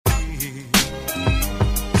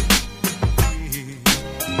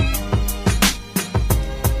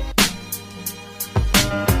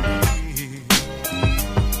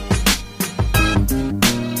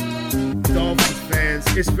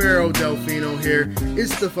here.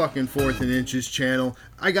 It's the fucking Fourth and Inches channel.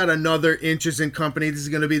 I got another Inches and Company. This is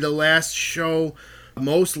going to be the last show,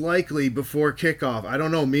 most likely before kickoff. I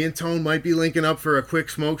don't know. Me and Tone might be linking up for a quick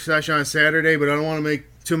smoke session on Saturday, but I don't want to make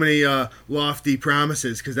too many lofty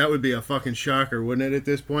promises because that would be a fucking shocker, wouldn't it, at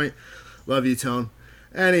this point? Love you, Tone.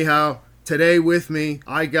 Anyhow, today with me,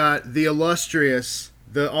 I got the illustrious,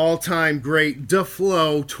 the all-time great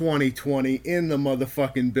DeFlo 2020 in the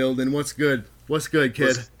motherfucking building. What's good? What's good, kid?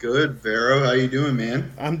 What's good, Vero? How you doing,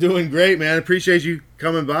 man? I'm doing great, man. Appreciate you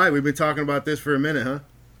coming by. We've been talking about this for a minute, huh?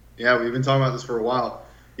 Yeah, we've been talking about this for a while.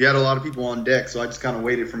 You had a lot of people on deck, so I just kind of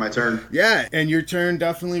waited for my turn. Yeah, and your turn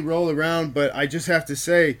definitely rolled around, but I just have to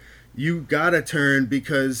say, you got a turn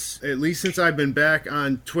because at least since I've been back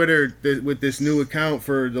on Twitter with this new account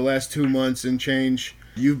for the last 2 months and change,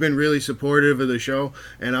 you've been really supportive of the show,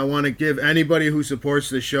 and I want to give anybody who supports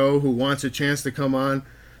the show, who wants a chance to come on,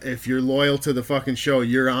 if you're loyal to the fucking show,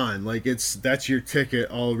 you're on. Like, that's your ticket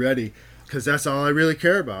already, because that's all I really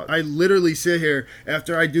care about. I literally sit here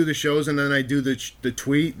after I do the shows and then I do the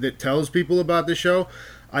tweet that tells people about the show.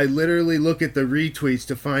 I literally look at the retweets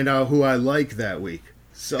to find out who I like that week.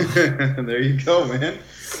 So there you go, man.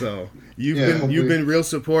 So you've been real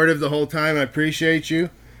supportive the whole time. I appreciate you.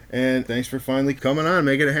 And thanks for finally coming on,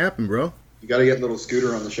 making it happen, bro. You got to get little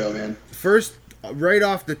Scooter on the show, man. First, right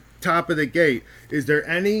off the top of the gate, is there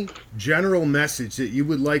any general message that you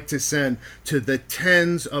would like to send to the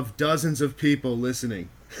tens of dozens of people listening?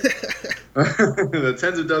 The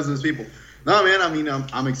tens of dozens of people. No, man, I mean,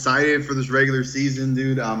 I'm excited for this regular season,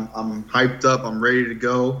 dude. I'm hyped up. I'm ready to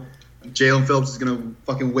go. Jalen Phillips is going to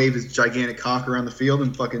fucking wave his gigantic cock around the field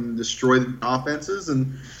and fucking destroy the offenses,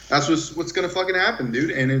 and that's what's going to fucking happen, dude.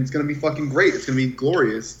 And it's going to be fucking great. It's going to be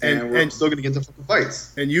glorious, and we're still going to get to fucking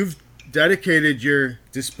fights. And you've dedicated your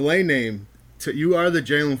display name to, you are the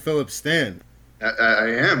Jalen Phillips stan. I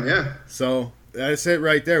am, yeah. So that's it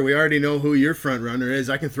right there. We already know who your front runner is.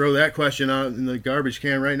 I can throw that question out in the garbage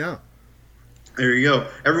can right now. There you go.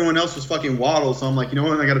 Everyone else was fucking Waddle, so I'm like, you know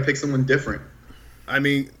what? I got to pick someone different. I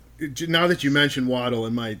mean, now that you mentioned Waddle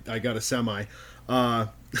and I got a semi,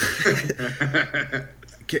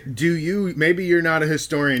 do you, maybe you're not a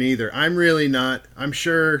historian either. I'm really not. I'm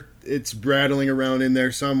sure it's rattling around in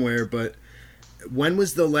there somewhere, but when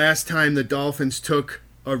was the last time the Dolphins took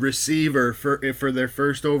a receiver for their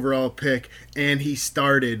first overall pick and he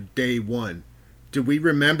started day one? Do we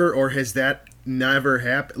remember, or has that never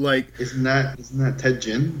happened? Like, isn't that Ted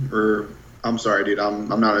Ginn? Or I'm sorry, dude. I'm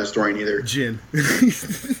not a historian either. Gin.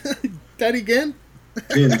 Teddy Ginn?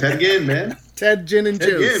 Ted Ginn, man. Ted Gin and Ted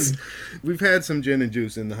Juice. Ginn. We've had some gin and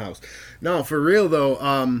juice in the house. No, for real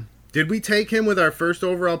though. Did we take him with our first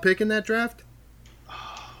overall pick in that draft?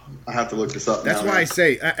 I have to look this up. That's now, why man. I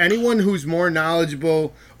say anyone who's more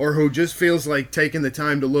knowledgeable or who just feels like taking the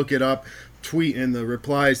time to look it up, tweet in the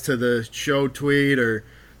replies to the show tweet or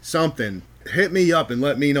something. Hit me up and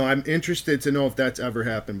let me know. I'm interested to know if that's ever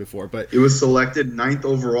happened before. But it was selected 9th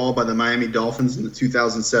overall by the Miami Dolphins in the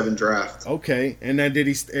 2007 draft. Okay, and then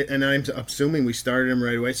and I'm assuming we started him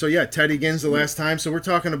right away. So yeah, Teddy Ginn's the last time. So we're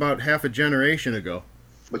talking about half a generation ago.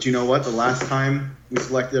 But you know what? The last time we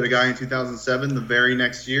selected a guy in 2007, the very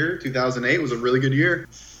next year, 2008, was a really good year.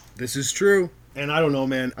 This is true. And I don't know,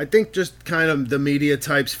 man. I think just kind of the media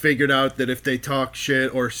types figured out that if they talk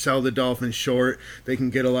shit or sell the Dolphins short, they can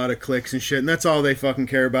get a lot of clicks and shit. And that's all they fucking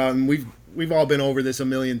care about. And we've all been over this a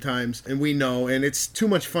million times, and we know. And it's too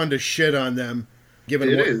much fun to shit on them.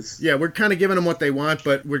 Yeah, we're kind of giving them what they want,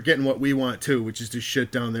 but we're getting what we want too, which is to shit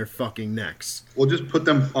down their fucking necks. We'll just put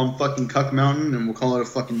them on fucking Cuck Mountain, and we'll call it a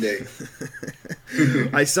fucking day.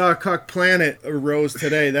 I saw Cuck Planet arose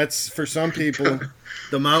today. That's for some people.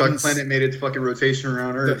 The mountains. Cuck Planet made its fucking rotation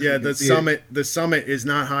around Earth. The summit is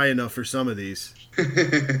not high enough for some of these.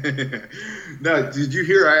 No, did you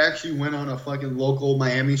hear? I actually went on a fucking local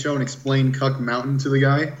Miami show and explained Cuck Mountain to the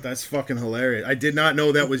guy. That's fucking hilarious. I did not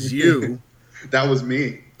know that was you. That was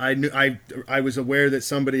me. I was aware that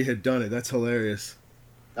somebody had done it. That's hilarious.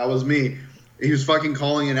 That was me. He was fucking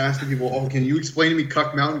calling and asking people, "Oh, can you explain to me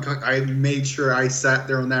Cuck Mountain?" I made sure I sat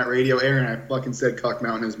there on that radio air and I fucking said Cuck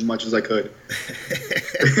Mountain as much as I could.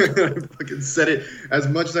 I fucking said it as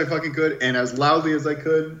much as I fucking could and as loudly as I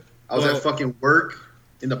could. I was at fucking work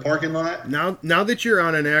in the parking lot. Now that you're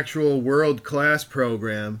on an actual world-class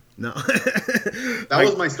program, that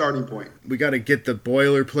was my starting point. We got to get the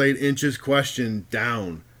boilerplate Inches question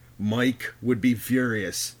down. Mike would be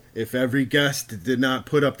furious if every guest did not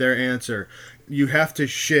put up their answer. You have to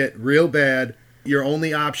shit real bad. Your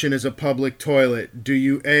only option is a public toilet. Do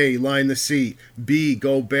you A, line the seat, B,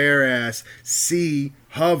 go bare ass, C,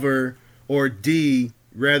 hover, or D,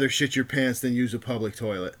 rather shit your pants than use a public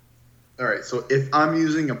toilet? All right, so if I'm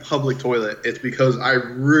using a public toilet, it's because I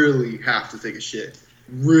really have to take a shit.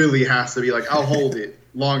 Really has to be like, I'll hold it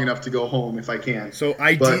long enough to go home if I can. So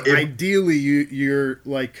ideally, you're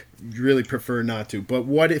like, you really prefer not to. But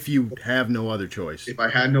what if you have no other choice? If I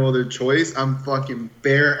had no other choice, I'm fucking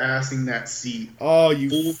bare-assing that seat. Oh,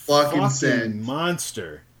 you full fucking send.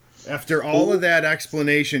 Monster. After all of that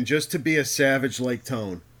explanation, just to be a savage like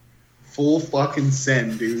Tone. Full fucking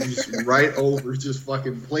send, dude. Just right over. Just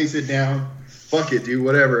fucking place it down. Fuck it, dude.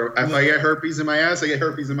 Whatever. If I get herpes in my ass, I get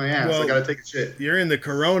herpes in my ass. Well, I gotta take a shit. You're in the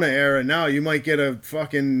Corona era now. You might get a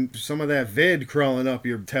fucking some of that vid crawling up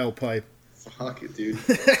your tailpipe. Fuck it, dude.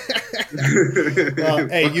 Well,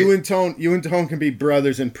 hey, you and Tone can be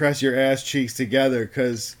brothers and press your ass cheeks together,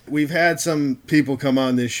 because we've had some people come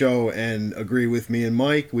on this show and agree with me and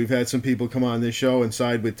Mike. We've had some people come on this show and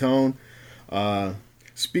side with Tone.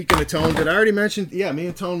 Speaking of Tone, did I already mention? Yeah, me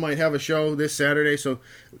and Tone might have a show this Saturday, so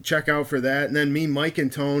check out for that. And then me, Mike,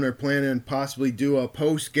 and Tone are planning to possibly do a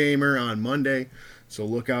post-gamer on Monday, so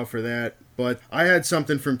look out for that. But I had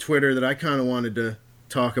something from Twitter that I kind of wanted to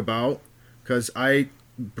talk about, because I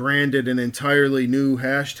branded an entirely new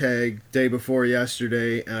hashtag day before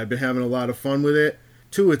yesterday, and I've been having a lot of fun with it.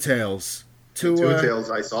 Tua Tales. Tua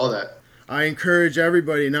Tales, I saw that. I encourage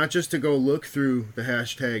everybody not just to go look through the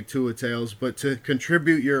hashtag Tua Tales, but to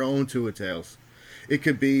contribute your own Tua Tales. It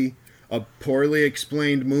could be a poorly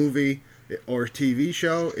explained movie or TV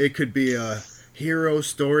show. It could be a hero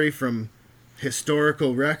story from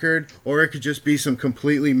historical record, or it could just be some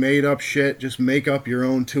completely made up shit. Just make up your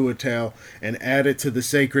own Tua Tale and add it to the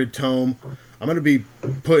sacred tome. I'm going to be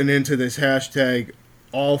putting into this hashtag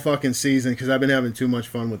all fucking season, because I've been having too much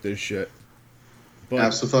fun with this shit. But,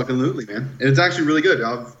 absolutely, man. And it's actually really good.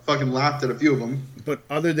 I've fucking laughed at a few of them. But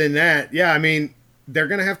other than that, yeah, I mean, they're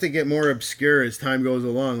going to have to get more obscure as time goes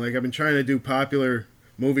along. Like, I've been trying to do popular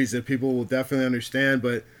movies that people will definitely understand,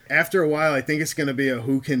 but after a while, I think it's going to be a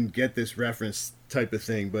who can get this reference type of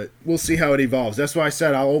thing. But we'll see how it evolves. That's why I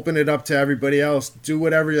said I'll open it up to everybody else. Do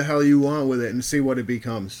whatever the hell you want with it and see what it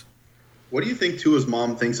becomes. What do you think Tua's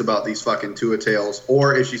mom thinks about these fucking Tua Tales?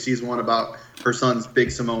 Or if she sees one about her son's big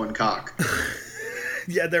Samoan cock?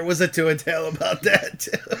 Yeah, there was a Tua Tale about that,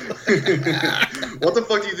 too. What the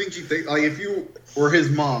fuck do you think she thinks? Like, if you were his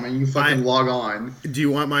mom and you fucking log on. Do you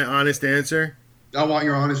want my honest answer? I want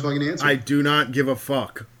your honest fucking answer. I do not give a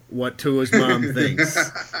fuck what Tua's mom thinks.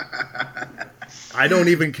 I don't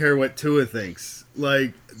even care what Tua thinks.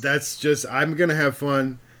 Like, that's just, I'm going to have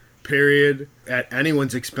fun, period, at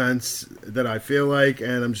anyone's expense that I feel like,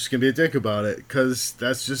 and I'm just going to be a dick about it, because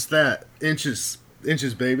that's just that. Inches,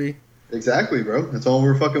 baby. Exactly, bro. That's all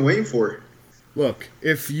we're fucking waiting for. Look,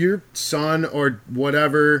 if your son or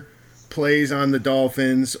whatever plays on the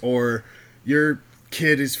Dolphins, or your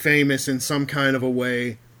kid is famous in some kind of a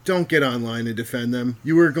way, don't get online and defend them.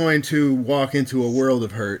 You are going to walk into a world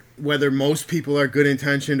of hurt. Whether most people are good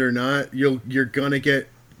intentioned or not, you're going to get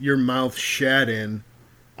your mouth shat in.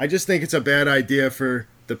 I just think it's a bad idea for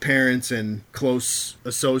the parents and close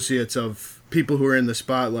associates of people who are in the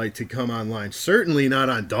spotlight to come online. Certainly not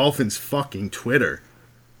on Dolphins fucking Twitter.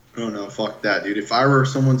 Oh no, fuck that, dude. If I were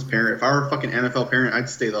someone's parent, if I were a fucking NFL parent, I'd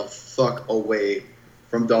stay the fuck away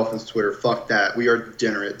from Dolphins Twitter. Fuck that. We are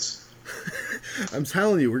degenerates. I'm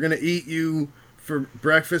telling you, we're going to eat you for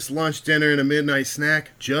breakfast, lunch, dinner, and a midnight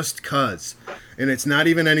snack just 'cause. And it's not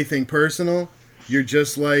even anything personal. You're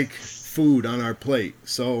just like food on our plate.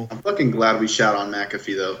 So I'm fucking glad we shot on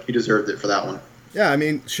McAfee, though. He deserved it for that one. Yeah, I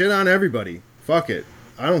mean, shit on everybody. Fuck it.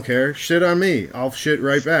 I don't care. Shit on me. I'll shit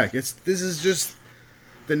right back. This is just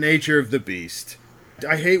the nature of the beast.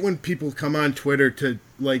 I hate when people come on Twitter to,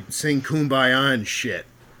 like, sing Kumbaya and shit.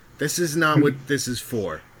 This is not what this is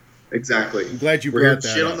for. Exactly. I'm glad you we're brought here to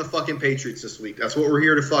that shit up. on the fucking Patriots this week. That's what we're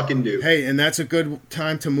here to fucking do. Hey, and that's a good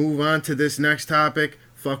time to move on to this next topic.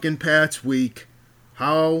 Fucking Pats week.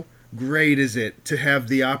 How great is it to have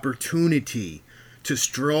the opportunity to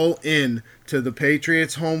stroll in to the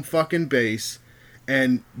Patriots' home fucking base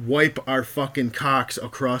and wipe our fucking cocks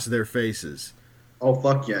across their faces? Oh,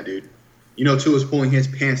 fuck yeah, dude. You know Tua's pulling his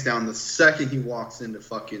pants down the second he walks into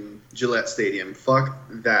fucking Gillette Stadium. Fuck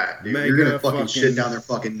that, dude. You're gonna fucking shit down their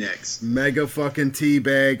fucking necks. Mega fucking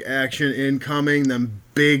teabag action incoming. Them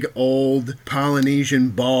big old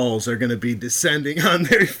Polynesian balls are gonna be descending on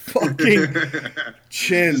their fucking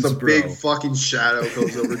chins, Just a bro. big fucking shadow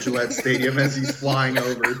goes over Gillette Stadium as he's flying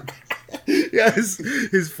over. Yes,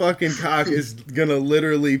 his fucking cock is gonna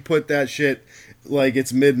literally put that shit like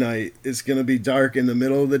it's midnight. It's gonna be dark in the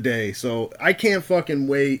middle of the day. So I can't fucking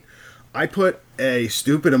wait. I put a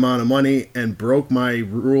stupid amount of money and broke my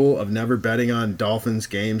rule of never betting on Dolphins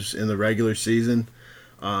games in the regular season.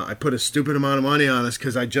 I put a stupid amount of money on us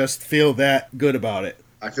because I just feel that good about it.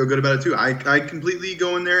 I feel good about it too. I completely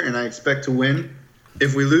go in there and I expect to win.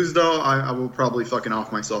 If we lose, though, I will probably fucking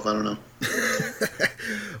off myself. I don't know.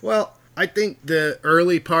 Well, I think the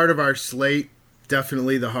early part of our slate,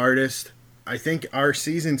 definitely the hardest. I think our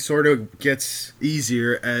season sort of gets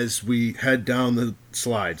easier as we head down the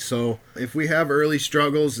slide. So if we have early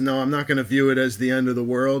struggles, no, I'm not going to view it as the end of the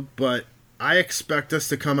world, but I expect us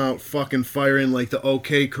to come out fucking firing like the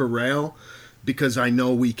OK Corral because I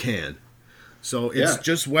know we can. So it's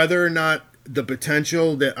just whether or not the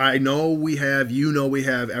potential that I know we have, you know we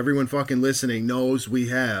have, everyone fucking listening knows we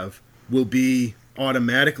have, will be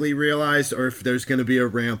automatically realized, or if there's going to be a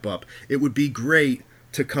ramp up. It would be great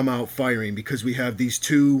to come out firing because we have these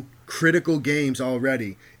two critical games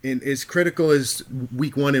already, and as critical as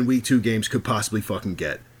week 1 and week 2 games could possibly fucking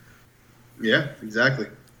get. Yeah, exactly.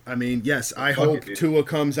 I mean, yes, I hope Tua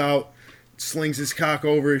comes out, slings his cock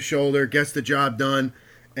over his shoulder, gets the job done,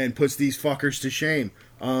 and puts these fuckers to shame.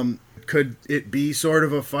 Could it be sort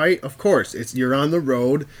of a fight? Of course. You're on the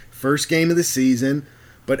road, first game of the season,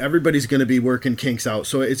 but everybody's going to be working kinks out.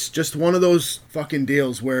 So it's just one of those fucking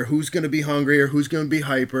deals where who's going to be hungry or who's going to be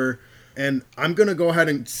hyper. And I'm going to go ahead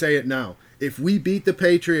and say it now. If we beat the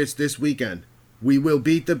Patriots this weekend, we will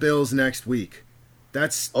beat the Bills next week.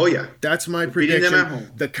 That's my prediction. Them at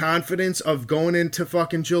home. The confidence of going into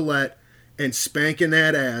fucking Gillette and spanking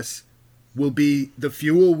that ass will be the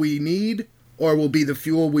fuel we need, or will be the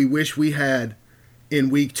fuel we wish we had in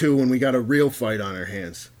week 2 when we got a real fight on our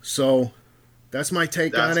hands. So that's my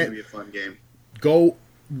take on it. That's going to be a fun game. Go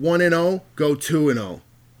 1-0, go 2-0.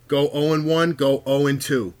 Go 0-1, go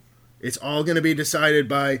 0-2. It's all going to be decided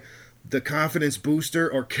by the confidence booster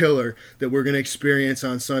or killer that we're going to experience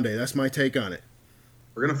on Sunday. That's my take on it.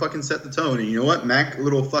 We're going to fucking set the tone. And you know what?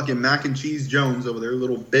 Little fucking Mac and Cheese Jones over there,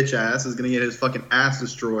 little bitch ass, is going to get his fucking ass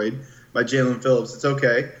destroyed by Jalen Phillips. It's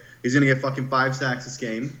okay. He's going to get fucking 5 sacks this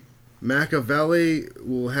game. Machiavelli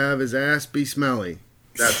will have his ass be smelly.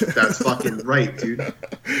 That's fucking right, dude.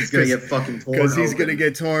 He's going to get fucking torn. Because he's going to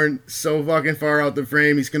get torn so fucking far out the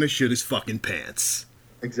frame, he's going to shit his fucking pants.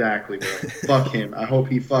 Exactly, bro. Fuck him. I hope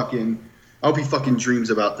he fucking dreams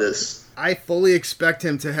about this. I fully expect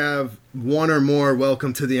him to have one or more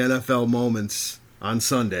welcome to the NFL moments on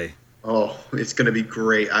Sunday. Oh, it's going to be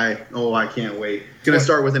great. I can't wait. Going to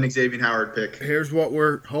start with an Xavier Howard pick. Here's what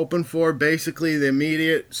we're hoping for. Basically, the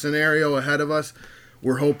immediate scenario ahead of us,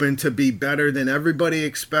 we're hoping to be better than everybody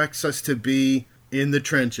expects us to be in the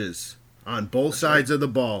trenches on both sides of the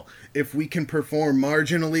ball. If we can perform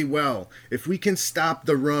marginally well, if we can stop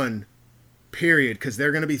the run, period, because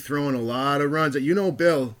they're going to be throwing a lot of runs. You know,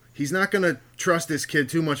 Bill, he's not going to trust this kid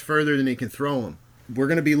too much further than he can throw him. We're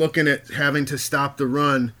going to be looking at having to stop the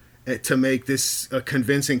run to make this a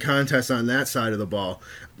convincing contest on that side of the ball.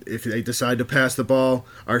 If they decide to pass the ball,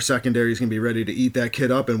 our secondary is going to be ready to eat that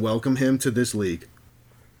kid up and welcome him to this league.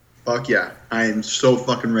 Fuck yeah. I am so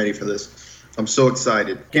fucking ready for this. I'm so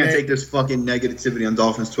excited. Can't take this fucking negativity on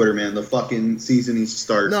Dolphins Twitter, man. The fucking season needs to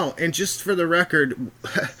start. No, and just for the record,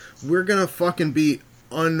 we're going to fucking be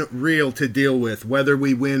unreal to deal with whether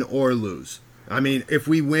we win or lose. I mean, if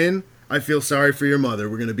we win, I feel sorry for your mother.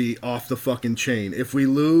 We're going to be off the fucking chain. If we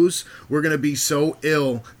lose, we're going to be so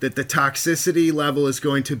ill that the toxicity level is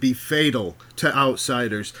going to be fatal to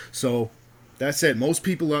outsiders. So that's it. Most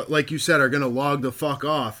people, like you said, are going to log the fuck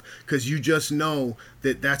off because you just know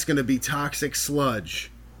that that's going to be toxic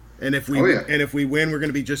sludge. And if we win, we're going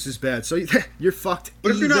to be just as bad. So you're fucked.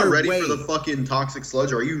 But if you're not ready for the fucking toxic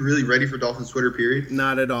sludge, are you really ready for Dolphins Twitter, period?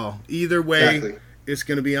 Not at all. Either way, It's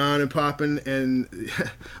going to be on and popping, and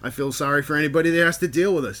I feel sorry for anybody that has to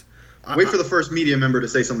deal with us. Wait for the first media member to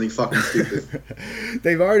say something fucking stupid.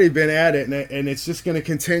 They've already been at it, and it's just going to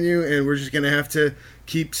continue, and we're just going to have to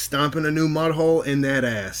keep stomping a new mud hole in that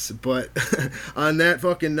ass. But on that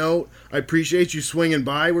fucking note, I appreciate you swinging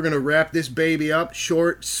by. We're going to wrap this baby up.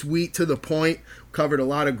 Short, sweet, to the point. Covered a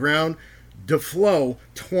lot of ground. DeFlo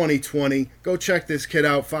 2020. Go check this kid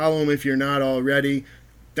out. Follow him if you're not already.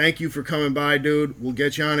 Thank you for coming by, dude. We'll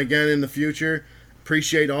get you on again in the future.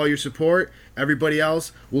 Appreciate all your support. Everybody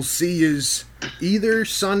else, we'll see you either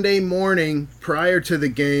Sunday morning prior to the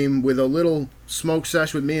game with a little smoke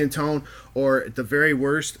sesh with me and Tone, or at the very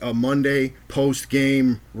worst, a Monday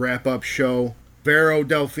post-game wrap-up show. Barrow,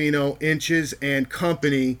 Delfino, Inches, and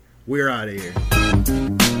company, we're out of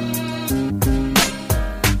here.